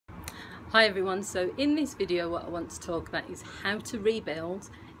Hi everyone, so in this video what I want to talk about is how to rebuild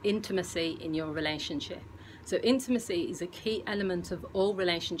intimacy in your relationship. So intimacy is a key element of all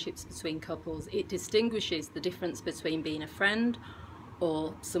relationships between couples. It distinguishes the difference between being a friend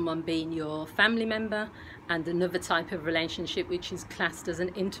or someone being your family member and another type of relationship which is classed as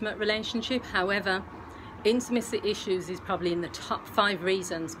an intimate relationship. However, intimacy issues is probably in the top 5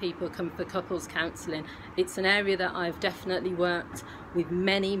 reasons people come for couples counselling. It's an area that I've definitely worked with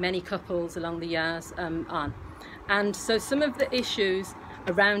many couples along the years on. And so some of the issues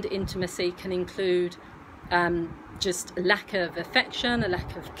around intimacy can include just a lack of affection, a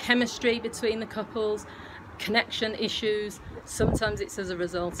lack of chemistry between the couples, connection issues. Sometimes it's as a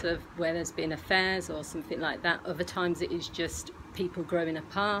result of where there's been affairs or something like that. Other times it is just people growing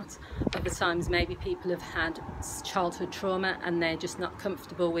apart. Other times maybe people have had childhood trauma and they're just not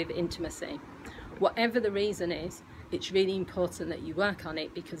comfortable with intimacy. Whatever the reason is, it's really important that you work on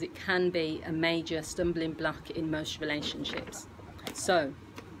it because it can be a major stumbling block in most relationships. So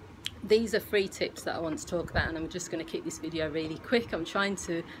these are 3 tips that I want to talk about, and I'm just going to keep this video really quick. I'm trying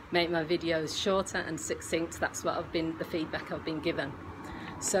to make my videos shorter and succinct. That's what the feedback I've been given.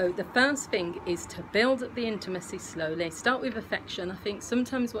 So the first thing is to build up the intimacy slowly. Start with affection. I think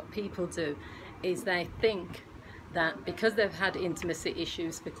sometimes what people do is they think that because they've had intimacy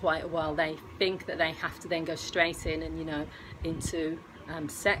issues for quite a while, they think that they have to then go straight in and into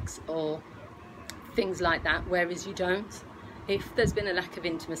sex or things like that, whereas you don't. If there's been a lack of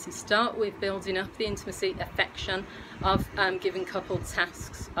intimacy, start with building up the intimacy, affection. I've given couple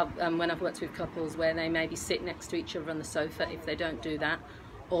tasks when I've worked with couples where they maybe sit next to each other on the sofa if they don't do that,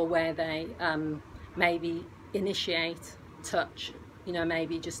 or where they maybe initiate touch,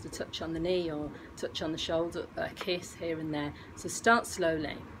 maybe just a touch on the knee or touch on the shoulder, a kiss here and there. So start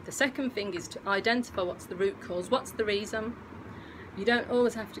slowly. The second thing is to identify what's the root cause, what's the reason. You don't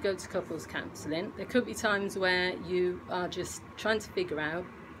always have to go to couples counselling. There could be times where you are just trying to figure out,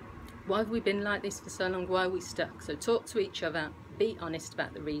 why have we been like this for so long? Why are we stuck? So talk to each other, be honest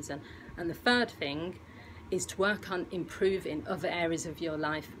about the reason. And the third thing is to work on improving other areas of your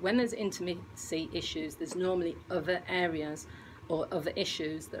life. When there's intimacy issues, there's normally other areas or other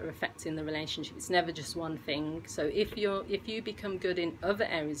issues that are affecting the relationship. It's never just one thing. So if you become good in other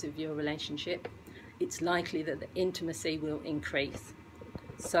areas of your relationship, it's likely that the intimacy will increase.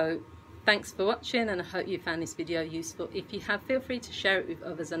 So thanks for watching, and I hope you found this video useful. If you have, feel free to share it with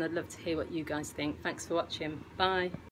others, and I'd love to hear what you guys think. Thanks for watching. Bye.